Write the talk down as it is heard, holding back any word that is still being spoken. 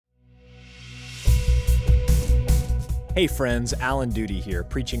Hey friends, Alan Duty here,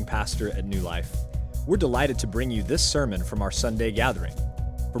 preaching pastor at New Life. We're delighted to bring you this sermon from our Sunday gathering.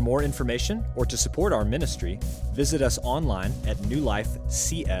 For more information or to support our ministry, visit us online at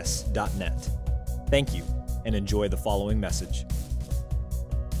newlifecs.net. Thank you, and enjoy the following message.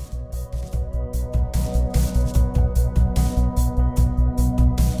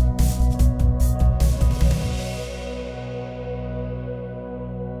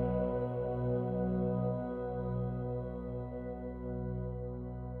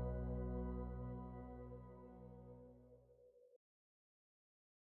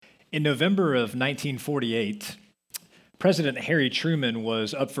 In November of 1948, President Harry Truman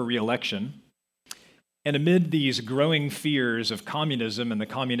was up for re-election, and amid these growing fears of communism and the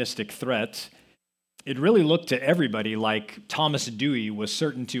communistic threat, it really looked to everybody like Thomas Dewey was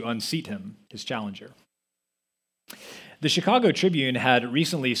certain to unseat him, his challenger. The Chicago Tribune had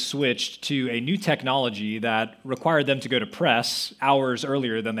recently switched to a new technology that required them to go to press hours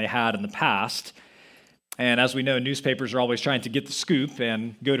earlier than they had in the past. And as we know, newspapers are always trying to get the scoop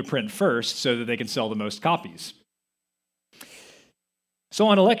and go to print first so that they can sell the most copies. So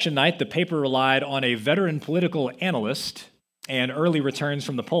on election night, the paper relied on a veteran political analyst and early returns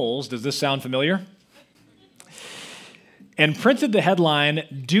from the polls. Does this sound familiar? And printed the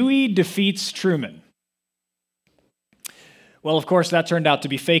headline, "Dewey defeats Truman." Well, of course, that turned out to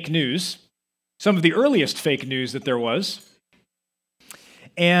be fake news, some of the earliest fake news that there was.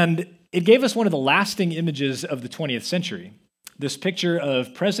 And it gave us one of the lasting images of the 20th century, this picture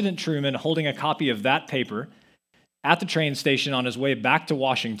of President Truman holding a copy of that paper at the train station on his way back to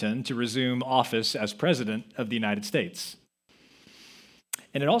Washington to resume office as President of the United States.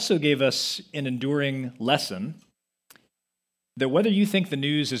 And it also gave us an enduring lesson that whether you think the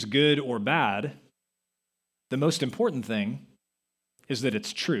news is good or bad, the most important thing is that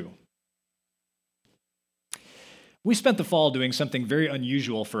it's true. We spent the fall doing something very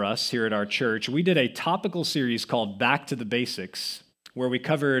unusual for us here at our church. We did a topical series called Back to the Basics, where we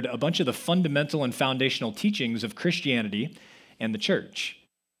covered a bunch of the fundamental and foundational teachings of Christianity and the church.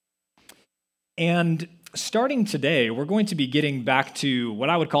 And starting today, we're going to be getting back to what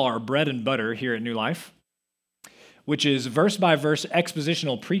I would call our bread and butter here at New Life, which is verse-by-verse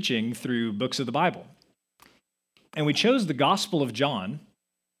expositional preaching through books of the Bible. And we chose the Gospel of John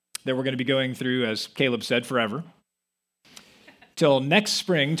that we're going to be going through, as Caleb said, forever. Till next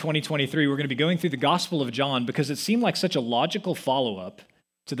spring, 2023, we're going to be going through the Gospel of John because it seemed like such a logical follow-up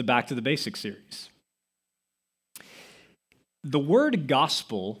to the Back to the Basics series. The word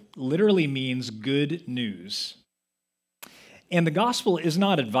gospel literally means good news. And the gospel is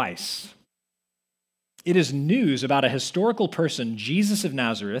not advice. It is news about a historical person, Jesus of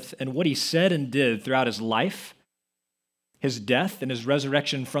Nazareth, and what he said and did throughout his life, his death, and his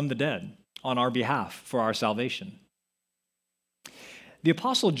resurrection from the dead on our behalf for our salvation. The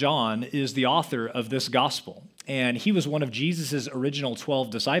Apostle John is the author of this gospel, and he was one of Jesus' original 12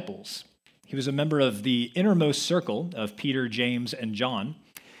 disciples. He was a member of the innermost circle of Peter, James, and John.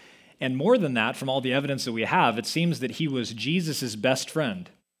 And more than that, from all the evidence that we have, it seems that he was Jesus' best friend.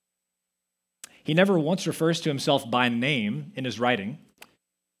 He never once refers to himself by name in his writing.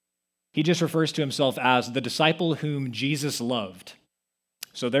 He just refers to himself as the disciple whom Jesus loved.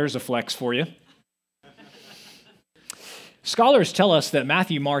 So there's a flex for you. Scholars tell us that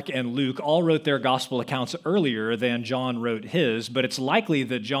Matthew, Mark, and Luke all wrote their gospel accounts earlier than John wrote his, but it's likely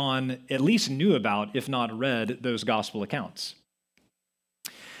that John at least knew about, if not read, those gospel accounts.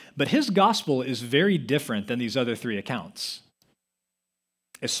 But his gospel is very different than these other three accounts,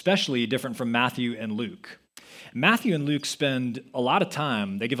 especially different from Matthew and Luke. Matthew and Luke spend a lot of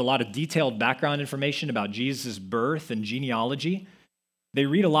time, they give a lot of detailed background information about Jesus' birth and genealogy. They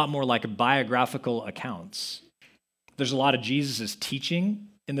read a lot more like biographical accounts. There's a lot of Jesus' teaching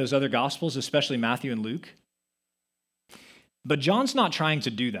in those other Gospels, especially Matthew and Luke. But John's not trying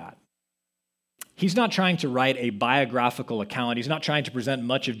to do that. He's not trying to write a biographical account. He's not trying to present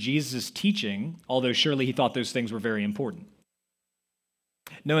much of Jesus' teaching, although surely he thought those things were very important.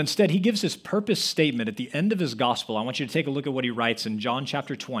 No, instead, he gives his purpose statement at the end of his Gospel. I want you to take a look at what he writes in John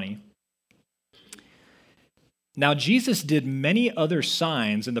chapter 20. Now, Jesus did many other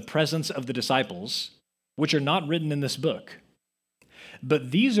signs in the presence of the disciples, which are not written in this book.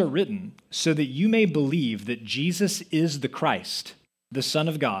 But these are written so that you may believe that Jesus is the Christ, the Son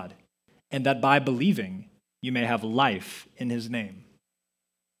of God, and that by believing you may have life in his name.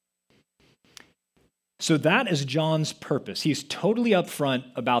 So that is John's purpose. He's totally upfront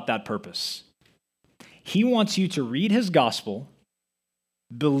about that purpose. He wants you to read his gospel,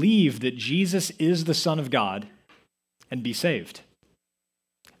 believe that Jesus is the Son of God, and be saved.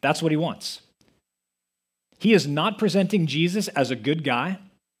 That's what he wants. He is not presenting Jesus as a good guy,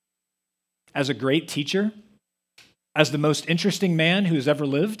 as a great teacher, as the most interesting man who has ever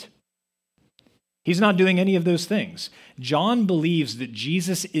lived. He's not doing any of those things. John believes that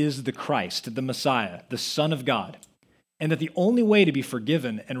Jesus is the Christ, the Messiah, the Son of God, and that the only way to be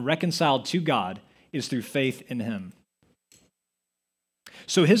forgiven and reconciled to God is through faith in him.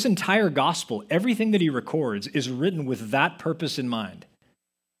 So his entire gospel, everything that he records, is written with that purpose in mind.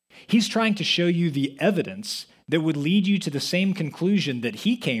 He's trying to show you the evidence that would lead you to the same conclusion that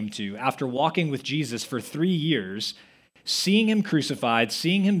he came to after walking with Jesus for 3 years, seeing him crucified,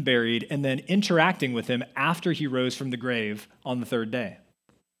 seeing him buried, and then interacting with him after he rose from the grave on the third day.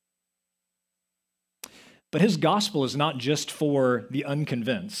 But his gospel is not just for the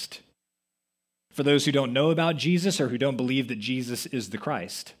unconvinced, for those who don't know about Jesus or who don't believe that Jesus is the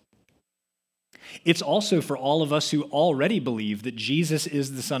Christ. It's also for all of us who already believe that Jesus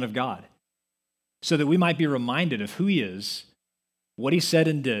is the Son of God, so that we might be reminded of who he is, what he said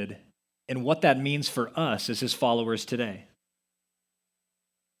and did, and what that means for us as his followers today.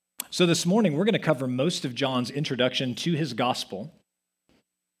 So this morning, we're going to cover most of John's introduction to his gospel.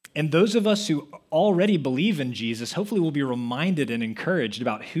 And those of us who already believe in Jesus, hopefully will be reminded and encouraged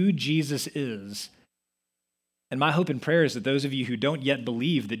about who Jesus is. And my hope and prayer is that those of you who don't yet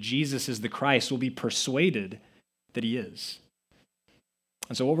believe that Jesus is the Christ will be persuaded that he is.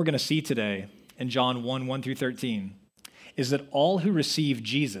 And so what we're going to see today in John 1 through 13, is that all who receive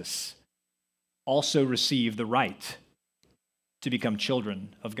Jesus also receive the right to become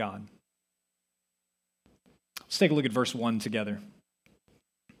children of God. Let's take a look at verse 1 together.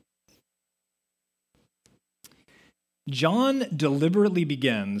 John deliberately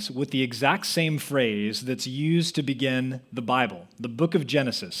begins with the exact same phrase that's used to begin the Bible, the book of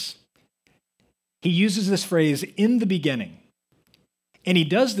Genesis. He uses this phrase, "in the beginning." And he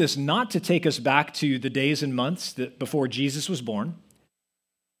does this not to take us back to the days and months before Jesus was born,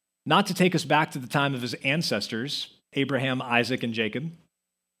 not to take us back to the time of his ancestors, Abraham, Isaac, and Jacob,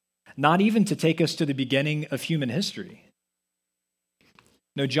 not even to take us to the beginning of human history.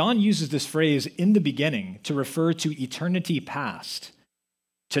 No, John uses this phrase, "in the beginning," to refer to eternity past,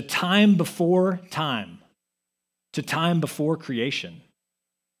 to time before time, to time before creation.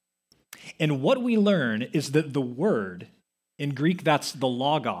 And what we learn is that the Word, in Greek that's the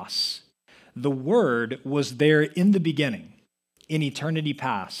logos, the Word was there in the beginning, in eternity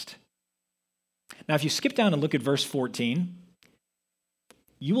past. Now, if you skip down and look at verse 14,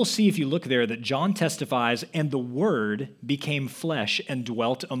 you will see if you look there that John testifies, "and the Word became flesh and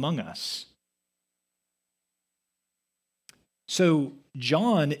dwelt among us." So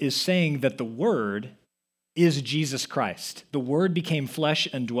John is saying that the Word is Jesus Christ. The Word became flesh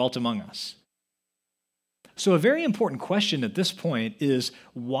and dwelt among us. So a very important question at this point is,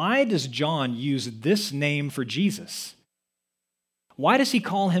 why does John use this name for Jesus? Why does he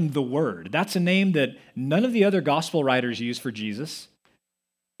call him the Word? That's a name that none of the other gospel writers use for Jesus.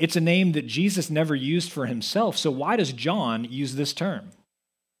 It's a name that Jesus never used for himself, so why does John use this term?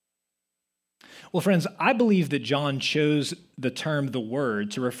 Well, friends, I believe that John chose the term the Word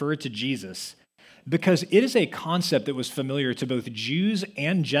to refer to Jesus because it is a concept that was familiar to both Jews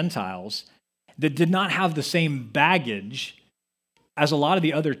and Gentiles that did not have the same baggage as a lot of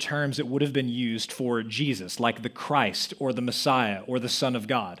the other terms that would have been used for Jesus, like the Christ or the Messiah or the Son of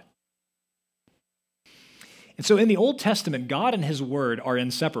God. And so in the Old Testament, God and his Word are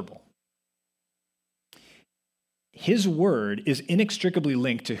inseparable. His Word is inextricably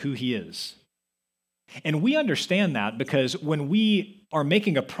linked to who he is. And we understand that because when we are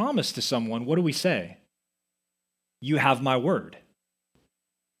making a promise to someone, what do we say? "You have my word."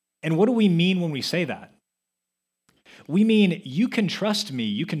 And what do we mean when we say that? We mean you can trust me,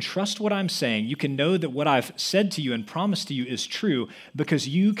 you can trust what I'm saying, you can know that what I've said to you and promised to you is true because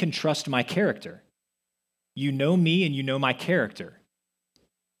you can trust my character. You know me and you know my character.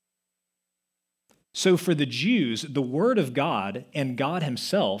 So for the Jews, the Word of God and God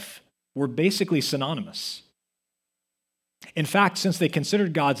himself were basically synonymous. In fact, since they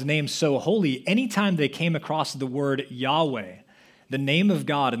considered God's name so holy, anytime they came across the word Yahweh, the name of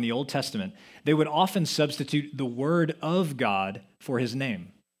God in the Old Testament, they would often substitute the word of God for his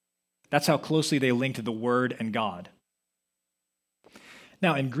name. That's how closely they linked the Word and God.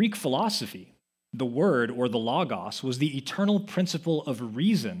 Now, in Greek philosophy, the Word, or the Logos, was the eternal principle of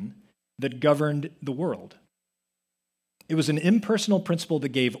reason that governed the world. It was an impersonal principle that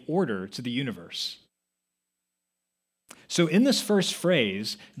gave order to the universe. So in this first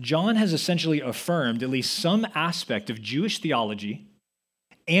phrase, John has essentially affirmed at least some aspect of Jewish theology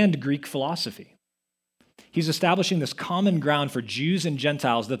and Greek philosophy. He's establishing this common ground for Jews and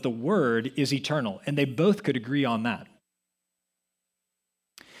Gentiles that the Word is eternal, and they both could agree on that.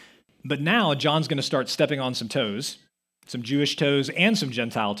 But now John's going to start stepping on some toes, some Jewish toes and some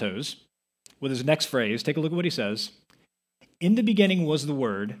Gentile toes, with his next phrase. Take a look at what he says. In the beginning was the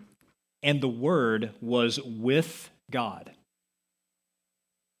Word, and the Word was with God.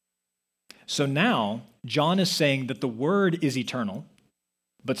 So now John is saying that the Word is eternal,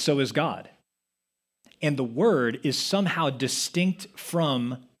 but so is God. And the Word is somehow distinct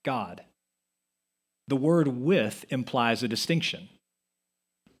from God. The word with implies a distinction.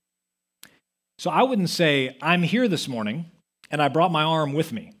 So I wouldn't say, I'm here this morning and I brought my arm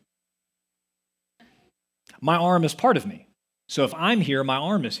with me. My arm is part of me. So if I'm here, my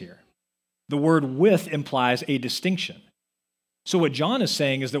arm is here. The word with implies a distinction. So what John is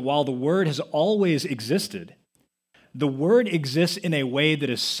saying is that while the Word has always existed, the Word exists in a way that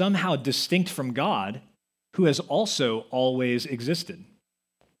is somehow distinct from God, who has also always existed.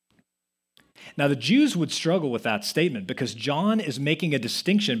 Now, the Jews would struggle with that statement because John is making a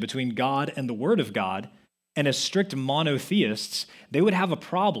distinction between God and the Word of God, and as strict monotheists, they would have a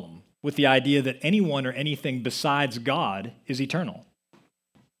problem with the idea that anyone or anything besides God is eternal.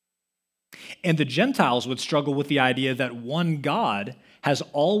 And the Gentiles would struggle with the idea that one God has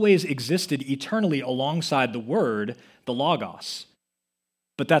always existed eternally alongside the Word, the Logos.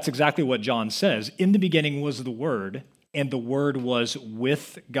 But that's exactly what John says. In the beginning was the Word, and the Word was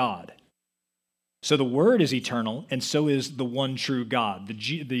with God. So the Word is eternal, and so is the one true God.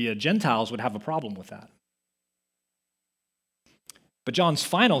 The Gentiles would have a problem with that. But John's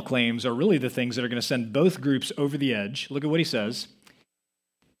final claims are really the things that are going to send both groups over the edge. Look at what he says.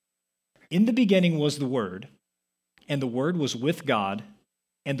 In the beginning was the Word, and the Word was with God,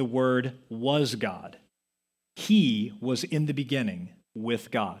 and the Word was God. He was in the beginning with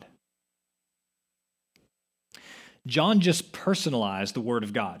God. John just personalized the Word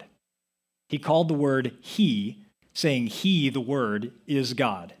of God. He called the Word He, saying He, the Word, is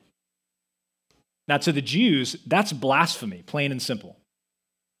God. Now, to the Jews, that's blasphemy, plain and simple.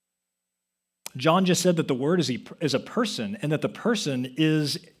 John just said that the Word is a person and that the person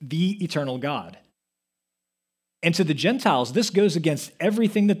is the eternal God. And to the Gentiles, this goes against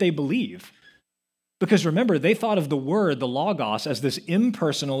everything that they believe. Because remember, they thought of the Word, the Logos, as this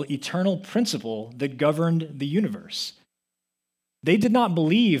impersonal, eternal principle that governed the universe. They did not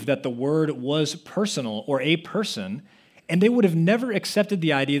believe that the Word was personal or a person, and they would have never accepted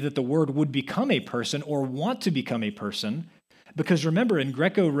the idea that the Word would become a person or want to become a person, because remember, in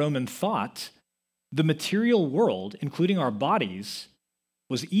Greco-Roman thought, the material world, including our bodies,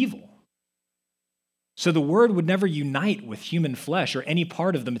 was evil. So the Word would never unite with human flesh or any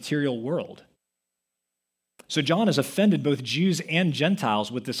part of the material world. So John has offended both Jews and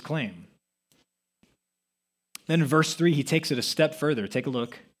Gentiles with this claim. Then in verse 3, he takes it a step further. Take a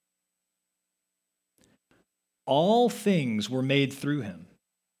look. All things were made through him,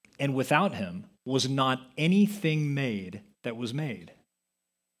 and without him was not anything made that was made.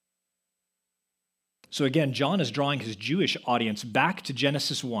 So again, John is drawing his Jewish audience back to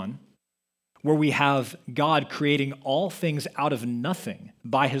Genesis 1, where we have God creating all things out of nothing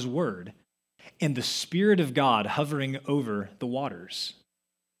by his word, and the Spirit of God hovering over the waters.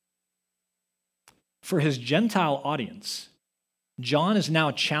 For his Gentile audience, John is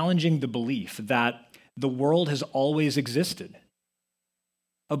now challenging the belief that the world has always existed,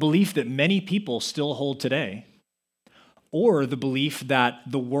 a belief that many people still hold today, or the belief that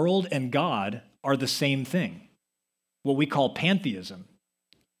the world and God are the same thing, what we call pantheism.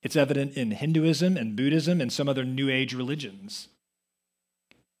 It's evident in Hinduism and Buddhism and some other New Age religions.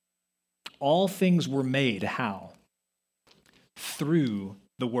 All things were made how? Through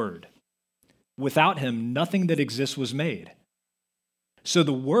the Word. Without him, nothing that exists was made. So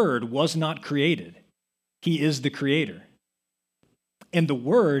the Word was not created. He is the creator. And the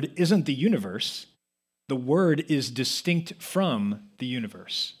Word isn't the universe. The Word is distinct from the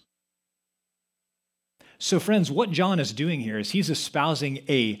universe. So friends, what John is doing here is he's espousing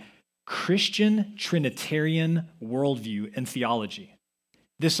a Christian Trinitarian worldview and theology.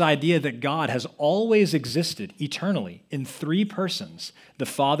 This idea that God has always existed eternally in three persons, the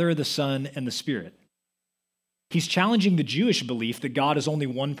Father, the Son, and the Spirit. He's challenging the Jewish belief that God is only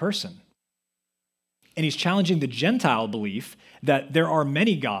one person. And he's challenging the Gentile belief that there are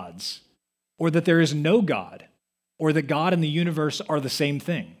many gods, or that there is no God, or that God and the universe are the same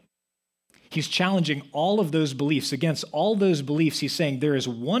thing. He's challenging all of those beliefs. Against all those beliefs, he's saying there is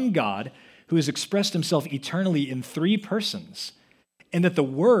one God who has expressed himself eternally in three persons, and that the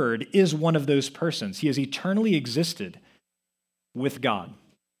Word is one of those persons. He has eternally existed with God.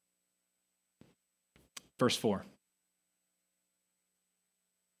 Verse 4.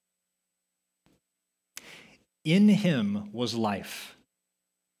 In him was life,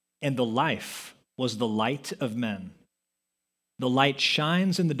 and the life was the light of men. The light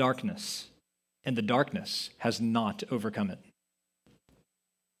shines in the darkness, and the darkness has not overcome it.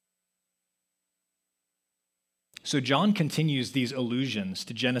 So John continues these allusions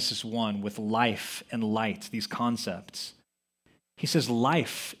to Genesis 1 with life and light, these concepts. He says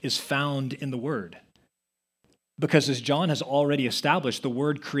life is found in the Word. Because as John has already established, the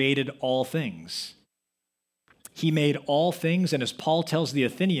Word created all things. He made all things, and as Paul tells the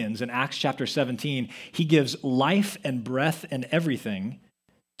Athenians in Acts chapter 17, he gives life and breath and everything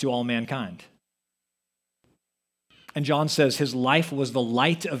to all mankind. And John says his life was the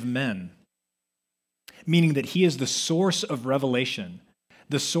light of men, meaning that he is the source of revelation,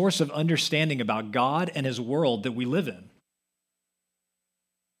 the source of understanding about God and his world that we live in.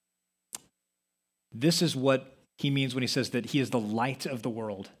 This is what he means when he says that he is the light of the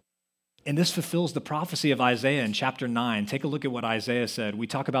world. And this fulfills the prophecy of Isaiah in chapter 9. Take a look at what Isaiah said. We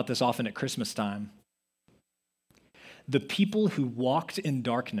talk about this often at Christmas time. The people who walked in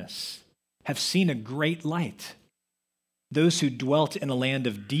darkness have seen a great light. Those who dwelt in a land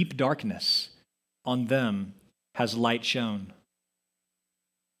of deep darkness, on them has light shone.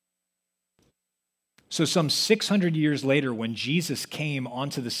 So some 600 years later, when Jesus came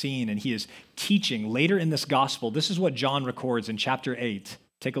onto the scene and he is teaching later in this gospel, this is what John records in chapter 8.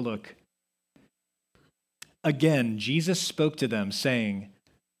 Take a look. Again, Jesus spoke to them, saying,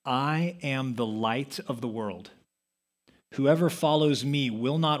 I am the light of the world. Whoever follows me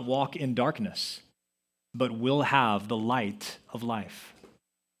will not walk in darkness, but will have the light of life.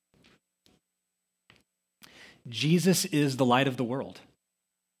 Jesus is the light of the world.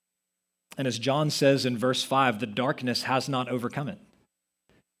 And as John says in verse 5, the darkness has not overcome it.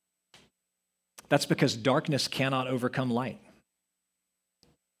 That's because darkness cannot overcome light.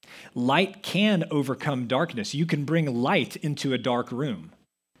 Light can overcome darkness. You can bring light into a dark room.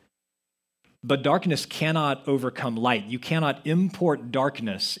 But darkness cannot overcome light. You cannot import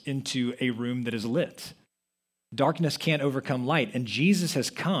darkness into a room that is lit. Darkness can't overcome light. And Jesus has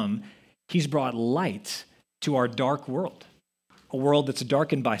come, he's brought light to our dark world, a world that's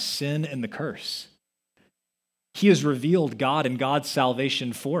darkened by sin and the curse. He has revealed God and God's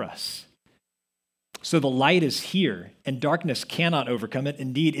salvation for us. So the light is here, and darkness cannot overcome it.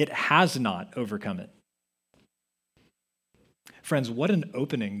 Indeed, it has not overcome it. Friends, what an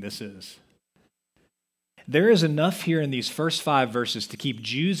opening this is. There is enough here in these first 5 verses to keep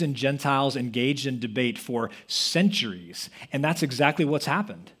Jews and Gentiles engaged in debate for centuries, and that's exactly what's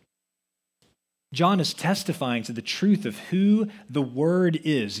happened. John is testifying to the truth of who the Word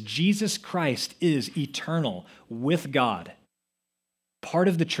is. Jesus Christ is eternal with God, part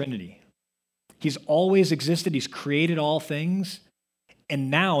of the Trinity. He's always existed. He's created all things.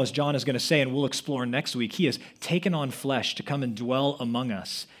 And now, as John is going to say, and we'll explore next week, he has taken on flesh to come and dwell among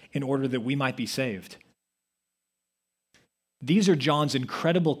us in order that we might be saved. These are John's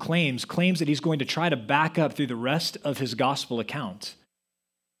incredible claims that he's going to try to back up through the rest of his gospel account.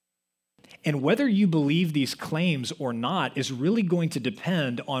 And whether you believe these claims or not is really going to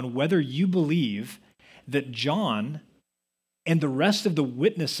depend on whether you believe that John and the rest of the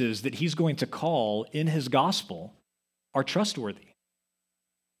witnesses that he's going to call in his gospel are trustworthy.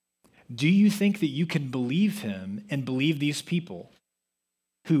 Do you think that you can believe him and believe these people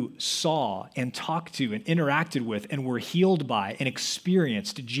who saw and talked to and interacted with and were healed by and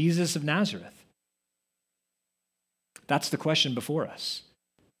experienced Jesus of Nazareth? That's the question before us.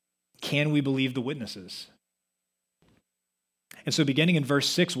 Can we believe the witnesses? And so beginning in verse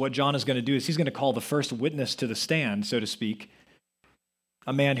 6, what John is going to do is he's going to call the first witness to the stand, so to speak,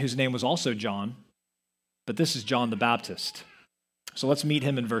 a man whose name was also John, but this is John the Baptist. So let's meet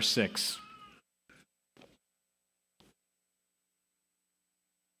him in verse 6.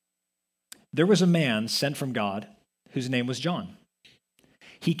 There was a man sent from God whose name was John.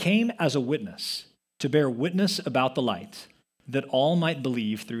 He came as a witness to bear witness about the light, that all might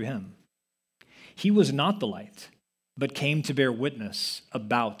believe through him. He was not the light, but came to bear witness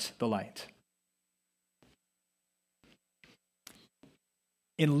about the light.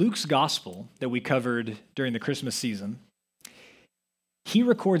 In Luke's gospel that we covered during the Christmas season, he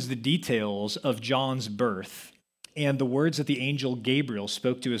records the details of John's birth and the words that the angel Gabriel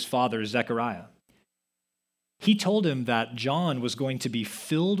spoke to his father, Zechariah. He told him that John was going to be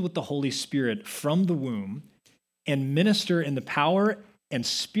filled with the Holy Spirit from the womb and minister in the power and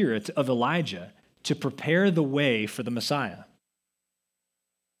spirit of Elijah to prepare the way for the Messiah.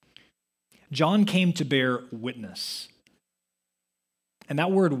 John came to bear witness. And that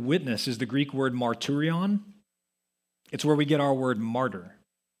word witness is the Greek word marturion. It's where we get our word martyr.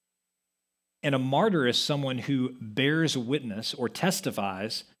 And a martyr is someone who bears witness or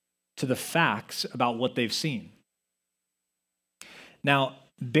testifies to the facts about what they've seen. Now,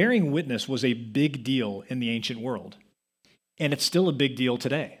 bearing witness was a big deal in the ancient world, and it's still a big deal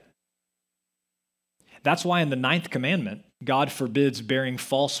today. That's why in the 9th commandment, God forbids bearing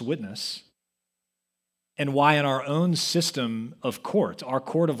false witness, and why in our own system of court, our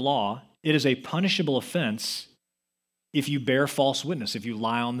court of law, it is a punishable offense if you bear false witness, if you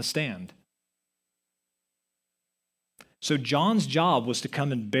lie on the stand. So John's job was to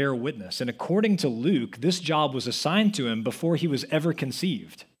come and bear witness, and according to Luke, this job was assigned to him before he was ever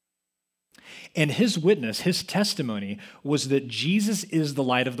conceived. And his witness, his testimony, was that Jesus is the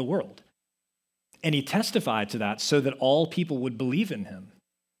light of the world. And he testified to that so that all people would believe in him.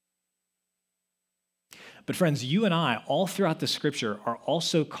 But friends, you and I, all throughout the scripture, are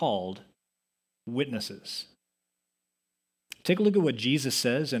also called witnesses. Take a look at what Jesus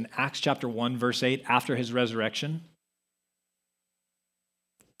says in Acts chapter 1, verse 8, after his resurrection.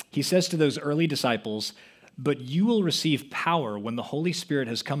 He says to those early disciples, "But you will receive power when the Holy Spirit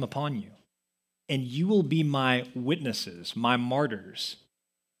has come upon you, and you will be my witnesses, my martyrs,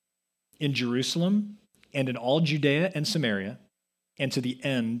 in Jerusalem and in all Judea and Samaria and to the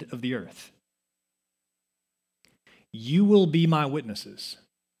end of the earth." You will be my witnesses.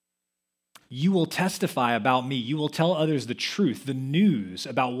 You will testify about me. You will tell others the truth, the news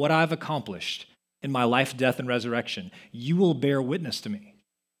about what I've accomplished in my life, death, and resurrection. You will bear witness to me.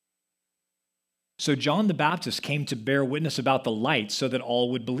 So John the Baptist came to bear witness about the light so that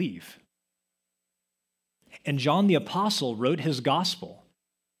all would believe. And John the Apostle wrote his gospel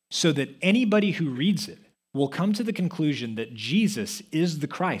so that anybody who reads it will come to the conclusion that Jesus is the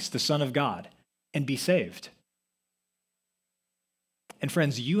Christ, the Son of God, and be saved. And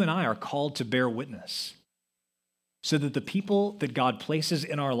friends, you and I are called to bear witness so that the people that God places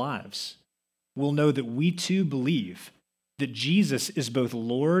in our lives will know that we too believe that Jesus is both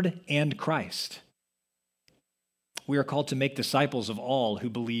Lord and Christ. We are called to make disciples of all who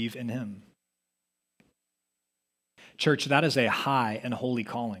believe in him. Church, that is a high and holy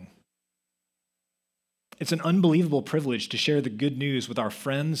calling. It's an unbelievable privilege to share the good news with our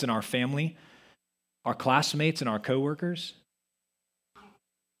friends and our family, our classmates and our coworkers.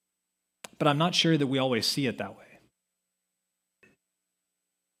 But I'm not sure that we always see it that way.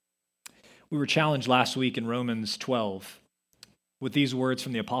 We were challenged last week in Romans 12 with these words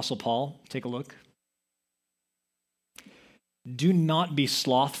from the Apostle Paul. Take a look. Do not be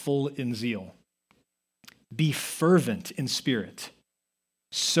slothful in zeal. Be fervent in spirit.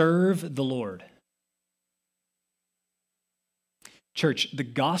 Serve the Lord. Church, the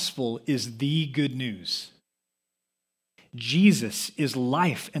gospel is the good news. Jesus is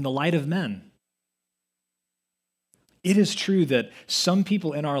life and the light of men. It is true that some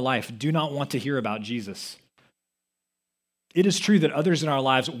people in our life do not want to hear about Jesus. It is true that others in our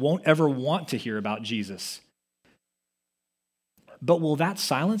lives won't ever want to hear about Jesus. But will that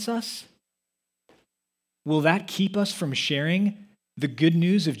silence us? Will that keep us from sharing the good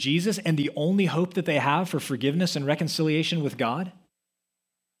news of Jesus and the only hope that they have for forgiveness and reconciliation with God?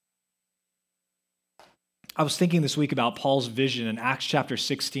 I was thinking this week about Paul's vision in Acts chapter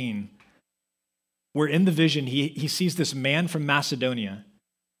 16, where in the vision he sees this man from Macedonia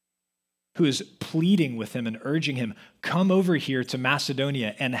who is pleading with him and urging him, come over here to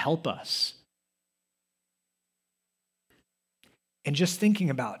Macedonia and help us. And just thinking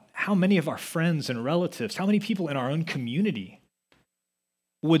about how many of our friends and relatives, how many people in our own community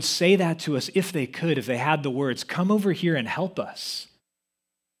would say that to us if they could, if they had the words, come over here and help us.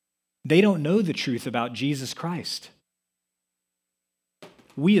 They don't know the truth about Jesus Christ.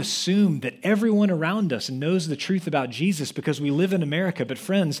 We assume that everyone around us knows the truth about Jesus because we live in America, but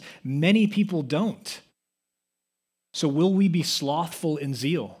friends, many people don't. So will we be slothful in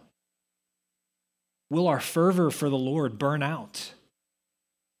zeal? Will our fervor for the Lord burn out?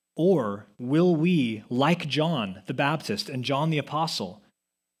 Or will we, like John the Baptist and John the Apostle,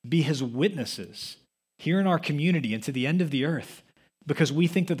 be his witnesses here in our community and to the end of the earth because we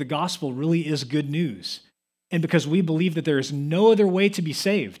think that the gospel really is good news and because we believe that there is no other way to be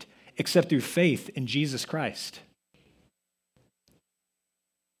saved except through faith in Jesus Christ?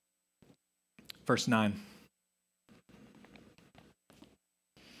 Verse 9.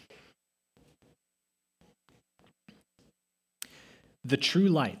 The true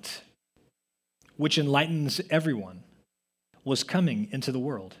light, which enlightens everyone, was coming into the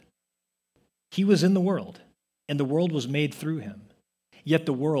world. He was in the world, and the world was made through him. Yet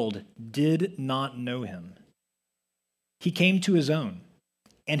the world did not know him. He came to his own,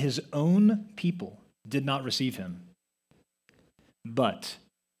 and his own people did not receive him. But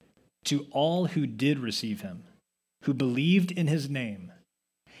to all who did receive him, who believed in his name,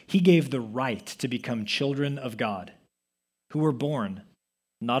 he gave the right to become children of God, who were born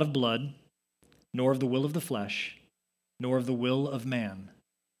not of blood, nor of the will of the flesh, nor of the will of man,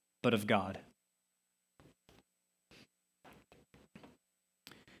 but of God.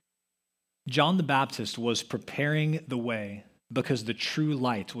 John the Baptist was preparing the way because the true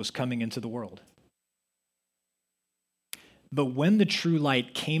light was coming into the world. But when the true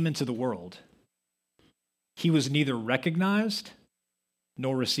light came into the world, he was neither recognized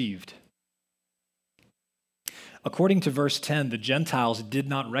nor received. According to verse 10, the Gentiles did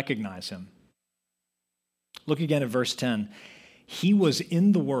not recognize him. Look again at verse 10. He was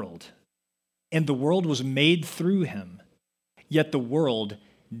in the world, and the world was made through him, yet the world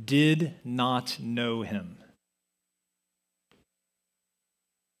did not know him.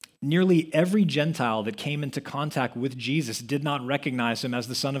 Nearly every Gentile that came into contact with Jesus did not recognize him as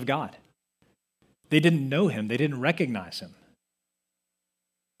the Son of God. They didn't know him. They didn't recognize him.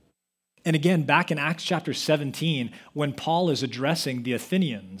 And again, back in Acts chapter 17, when Paul is addressing the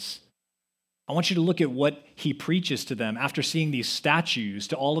Athenians, I want you to look at what he preaches to them after seeing these statues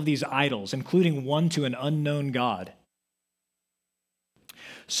to all of these idols, including one to an unknown God.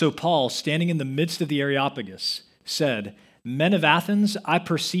 So Paul, standing in the midst of the Areopagus, said, "Men of Athens, I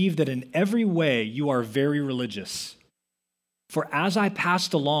perceive that in every way you are very religious. For as I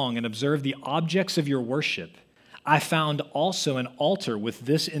passed along and observed the objects of your worship, I found also an altar with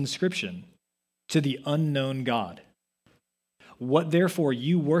this inscription, 'To the unknown God.' What therefore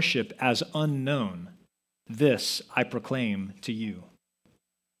you worship as unknown, this I proclaim to you."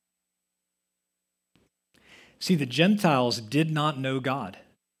 See, the Gentiles did not know God,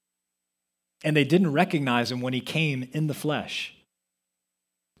 and they didn't recognize him when he came in the flesh.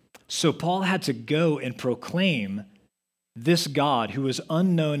 So Paul had to go and proclaim this God who is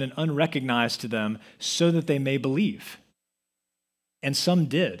unknown and unrecognized to them so that they may believe. And some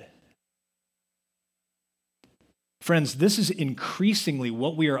did. Friends, this is increasingly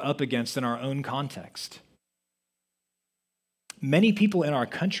what we are up against in our own context. Many people in our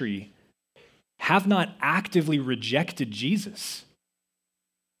country have not actively rejected Jesus.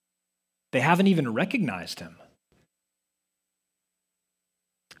 They haven't even recognized him.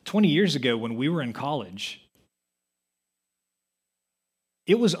 20 years ago, when we were in college,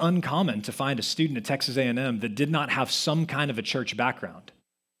 it was uncommon to find a student at Texas A&M that did not have some kind of a church background.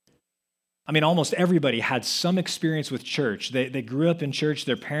 I mean, almost everybody had some experience with church. They grew up in church.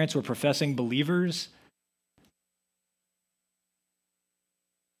 Their parents were professing believers.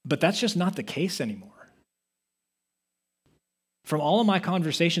 But that's just not the case anymore. From all of my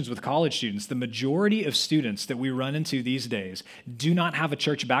conversations with college students, the majority of students that we run into these days do not have a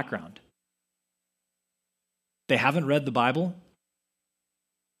church background. They haven't read the Bible.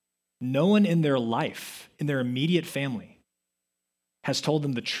 No one in their life, in their immediate family, has told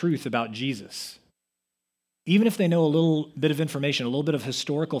them the truth about Jesus. Even if they know a little bit of information, a little bit of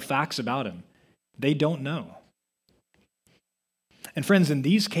historical facts about him, they don't know. And friends, in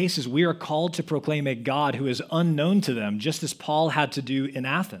these cases, we are called to proclaim a God who is unknown to them, just as Paul had to do in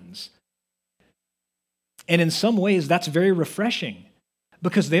Athens. And in some ways, that's very refreshing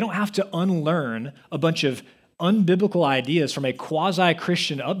because they don't have to unlearn a bunch of unbiblical ideas from a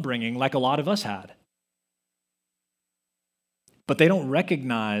quasi-Christian upbringing like a lot of us had. But they don't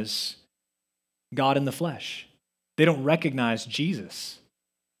recognize God in the flesh. They don't recognize Jesus.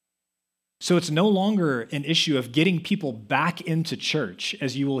 So it's no longer an issue of getting people back into church,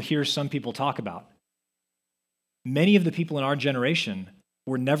 as you will hear some people talk about. Many of the people in our generation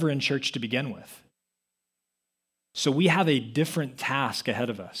were never in church to begin with. So we have a different task ahead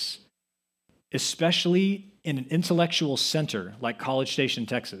of us, especially in an intellectual center like College Station,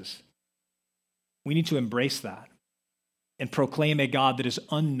 Texas. We need to embrace that and proclaim a God that is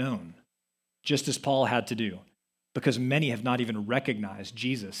unknown, just as Paul had to do, because many have not even recognized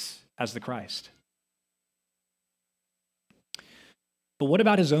Jesus as the Christ. But what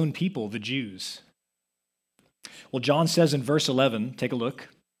about his own people, the Jews? Well, John says in verse 11, take a look.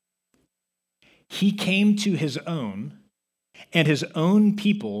 He came to his own, and his own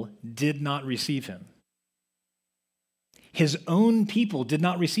people did not receive him. His own people did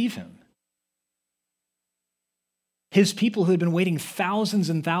not receive him. His people who had been waiting thousands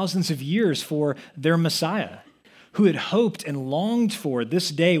and thousands of years for their Messiah, who had hoped and longed for this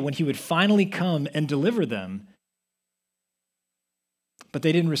day when he would finally come and deliver them, but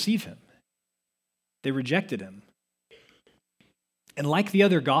they didn't receive him. They rejected him. And like the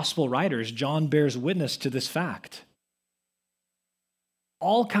other gospel writers, John bears witness to this fact.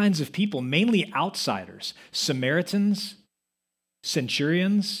 all kinds of people, mainly outsiders, Samaritans,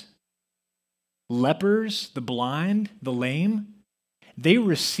 centurions, lepers, the blind, the lame. They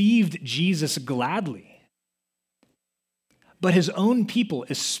received Jesus gladly. But his own people,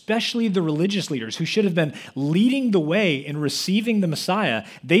 especially the religious leaders who should have been leading the way in receiving the Messiah,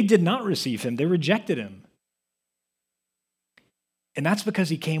 they did not receive him. They rejected him. And that's because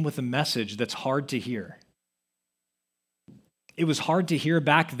he came with a message that's hard to hear. It was hard to hear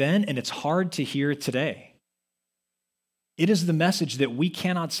back then, and it's hard to hear today. It is the message that we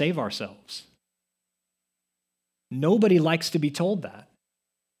cannot save ourselves. Nobody likes to be told that.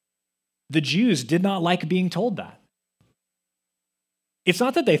 The Jews did not like being told that. It's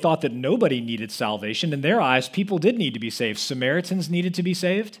not that they thought that nobody needed salvation. In their eyes, people did need to be saved. Samaritans needed to be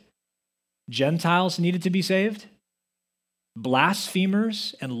saved. Gentiles needed to be saved.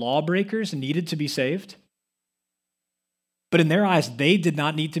 Blasphemers and lawbreakers needed to be saved. But in their eyes, they did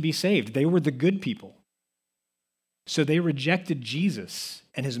not need to be saved. They were the good people. So they rejected Jesus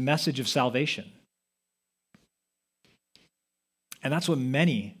and his message of salvation. And that's what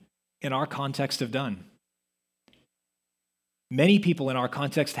many in our context have done. Many people in our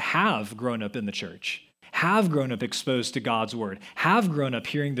context have grown up in the church, have grown up exposed to God's word, have grown up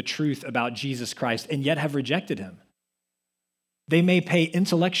hearing the truth about Jesus Christ, and yet have rejected him. They may pay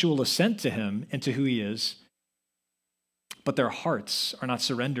intellectual assent to him and to who he is, but their hearts are not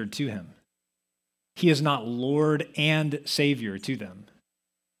surrendered to him. He is not Lord and Savior to them.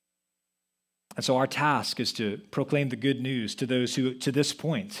 And so our task is to proclaim the good news to those who, to this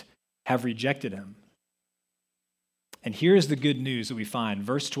point, have rejected him. And here is the good news that we find.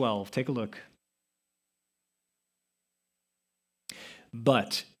 Verse 12, take a look.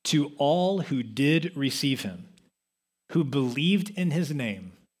 But to all who did receive him, who believed in his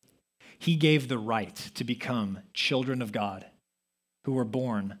name, he gave the right to become children of God, who were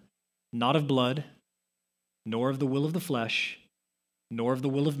born not of blood, nor of the will of the flesh, nor of the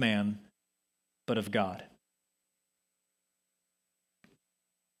will of man, but of God.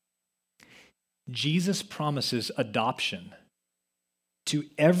 Jesus promises adoption to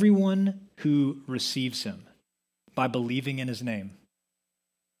everyone who receives him by believing in his name.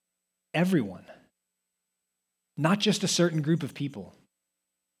 Everyone, not just a certain group of people.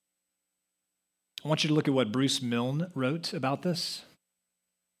 I want you to look at what Bruce Milne wrote about this.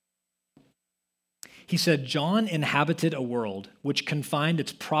 He said, John inhabited a world which confined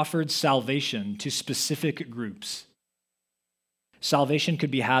its proffered salvation to specific groups. Salvation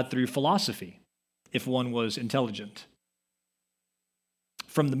could be had through philosophy, if one was intelligent.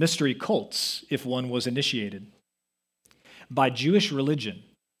 From the mystery cults, if one was initiated. By Jewish religion,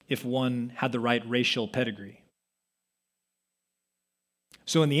 if one had the right racial pedigree.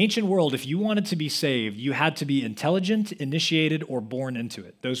 So in the ancient world, if you wanted to be saved, you had to be intelligent, initiated, or born into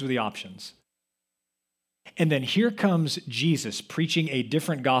it. Those were the options. And then here comes Jesus preaching a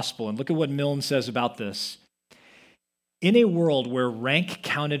different gospel. And look at what Milne says about this. In a world where rank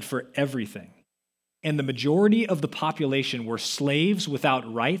counted for everything, and the majority of the population were slaves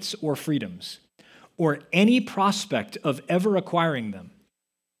without rights or freedoms, or any prospect of ever acquiring them,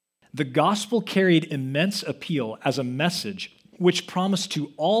 the gospel carried immense appeal as a message which promised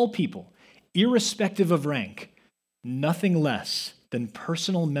to all people, irrespective of rank, nothing less than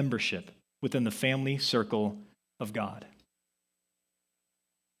personal membership within the family circle of God.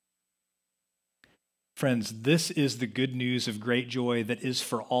 Friends, this is the good news of great joy that is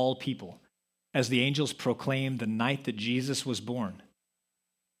for all people, as the angels proclaimed the night that Jesus was born.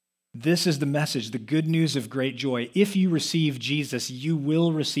 This is the message, the good news of great joy. If you receive Jesus, you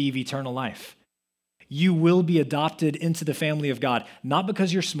will receive eternal life. You will be adopted into the family of God, not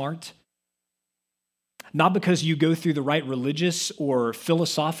because you're smart, not because you go through the right religious or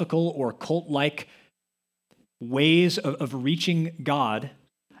philosophical or cult-like ways of reaching God,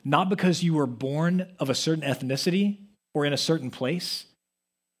 not because you were born of a certain ethnicity or in a certain place,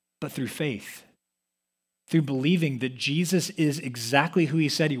 but through faith, through believing that Jesus is exactly who he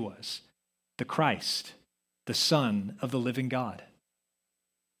said he was, the Christ, the Son of the living God.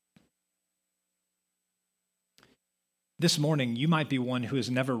 This morning, you might be one who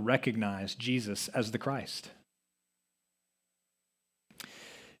has never recognized Jesus as the Christ.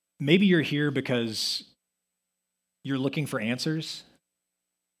 Maybe you're here because you're looking for answers.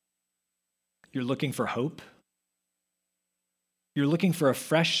 You're looking for hope. You're looking for a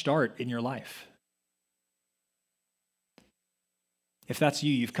fresh start in your life. If that's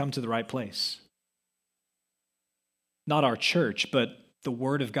you, you've come to the right place. Not our church, but the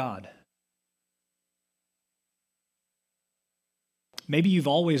Word of God. Maybe you've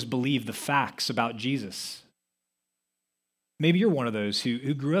always believed the facts about Jesus. Maybe you're one of those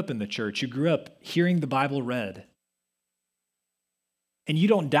who grew up in the church, who grew up hearing the Bible read. And you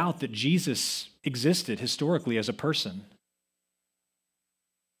don't doubt that Jesus existed historically as a person.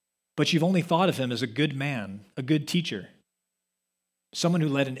 But you've only thought of him as a good man, a good teacher, someone who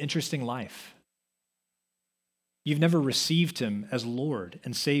led an interesting life. You've never received him as Lord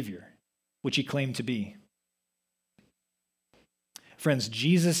and Savior, which he claimed to be. Friends,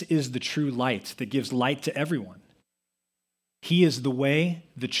 Jesus is the true light that gives light to everyone. He is the way,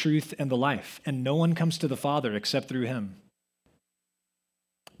 the truth, and the life, and no one comes to the Father except through him.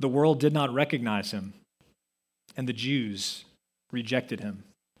 The world did not recognize him, and the Jews rejected him.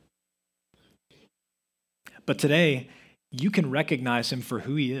 But today, you can recognize him for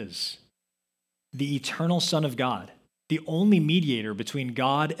who he is, the eternal Son of God, the only mediator between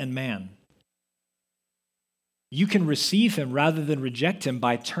God and man. You can receive him rather than reject him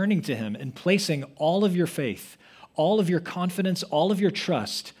by turning to him and placing all of your faith, all of your confidence, all of your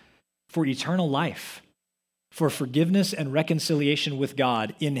trust for eternal life, for forgiveness and reconciliation with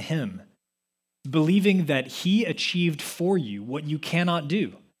God in him, believing that he achieved for you what you cannot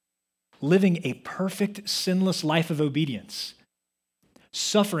do, living a perfect, sinless life of obedience,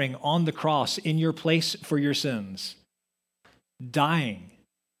 suffering on the cross in your place for your sins, dying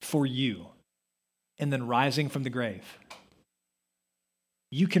for you, and then rising from the grave.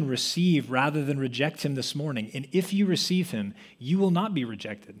 You can receive rather than reject him this morning, and if you receive him, you will not be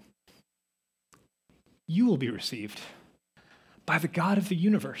rejected. You will be received by the God of the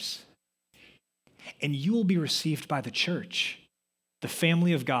universe, and you will be received by the church, the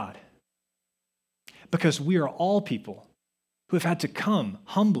family of God, because we are all people who have had to come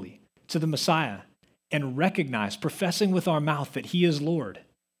humbly to the Messiah and recognize, professing with our mouth that he is Lord,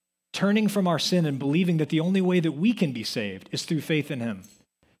 turning from our sin and believing that the only way that we can be saved is through faith in him.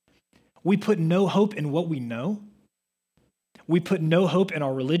 We put no hope in what we know. We put no hope in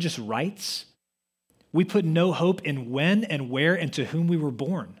our religious rites. We put no hope in when and where and to whom we were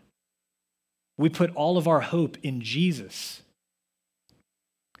born. We put all of our hope in Jesus.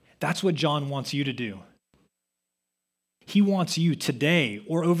 That's what John wants you to do. He wants you today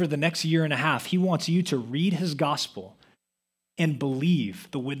or over the next year and a half, he wants you to read his gospel and believe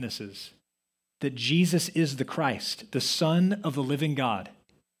the witnesses that Jesus is the Christ, the Son of the living God.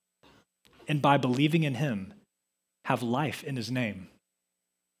 And by believing in him, have life in his name.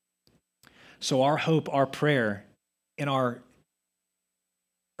 So our hope, our prayer, and our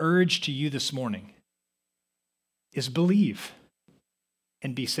urge to you this morning is believe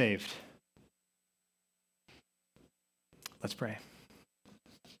and be saved. Let's pray.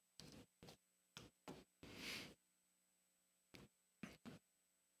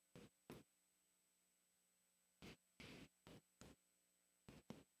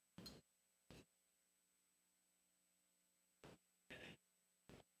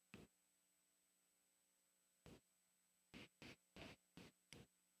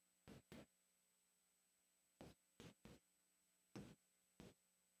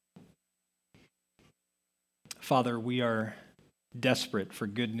 Father, we are desperate for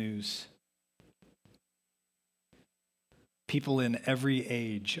good news. People in every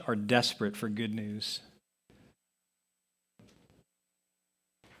age are desperate for good news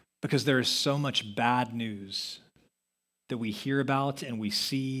because there is so much bad news that we hear about and we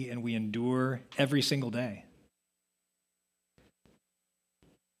see and we endure every single day.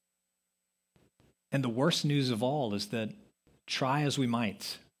 And the worst news of all is that, try as we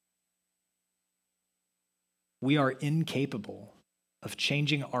might, we are incapable of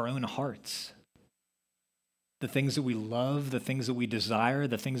changing our own hearts. The things that we love, the things that we desire,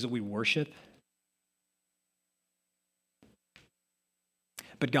 the things that we worship.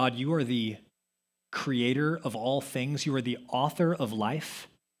 But God, you are the creator of all things. You are the author of life.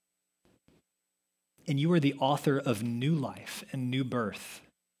 And you are the author of new life and new birth.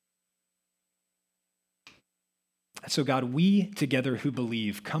 So God, we together who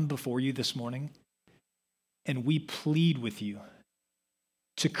believe come before you this morning, and we plead with you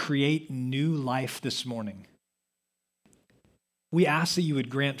to create new life this morning. We ask that you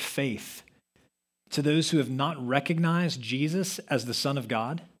would grant faith to those who have not recognized Jesus as the Son of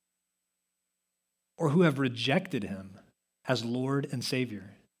God or who have rejected him as Lord and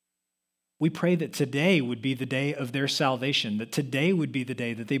Savior. We pray that today would be the day of their salvation, that today would be the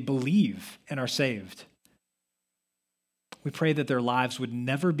day that they believe and are saved. We pray that their lives would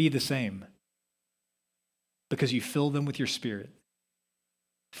never be the same because you fill them with your Spirit,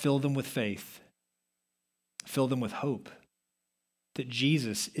 fill them with faith, fill them with hope that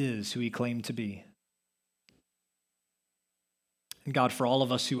Jesus is who he claimed to be. And God, for all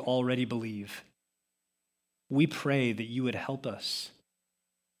of us who already believe, we pray that you would help us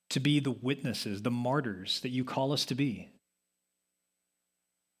to be the witnesses, the martyrs that you call us to be.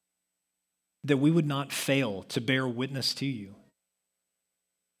 That we would not fail to bear witness to you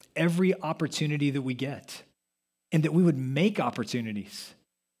every opportunity that we get, and that we would make opportunities,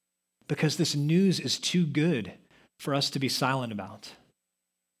 because this news is too good for us to be silent about.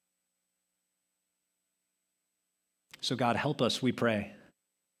 So God, help us, we pray,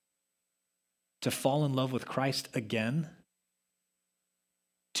 to fall in love with Christ again,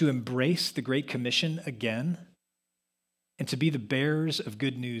 to embrace the Great Commission again, and to be the bearers of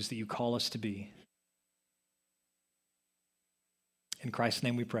good news that you call us to be. In Christ's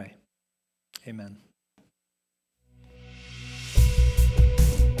name we pray. Amen.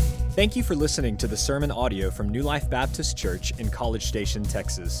 Thank you for listening to the sermon audio from New Life Baptist Church in College Station,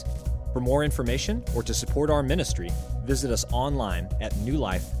 Texas. For more information or to support our ministry, visit us online at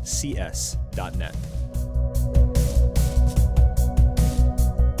newlifecs.net.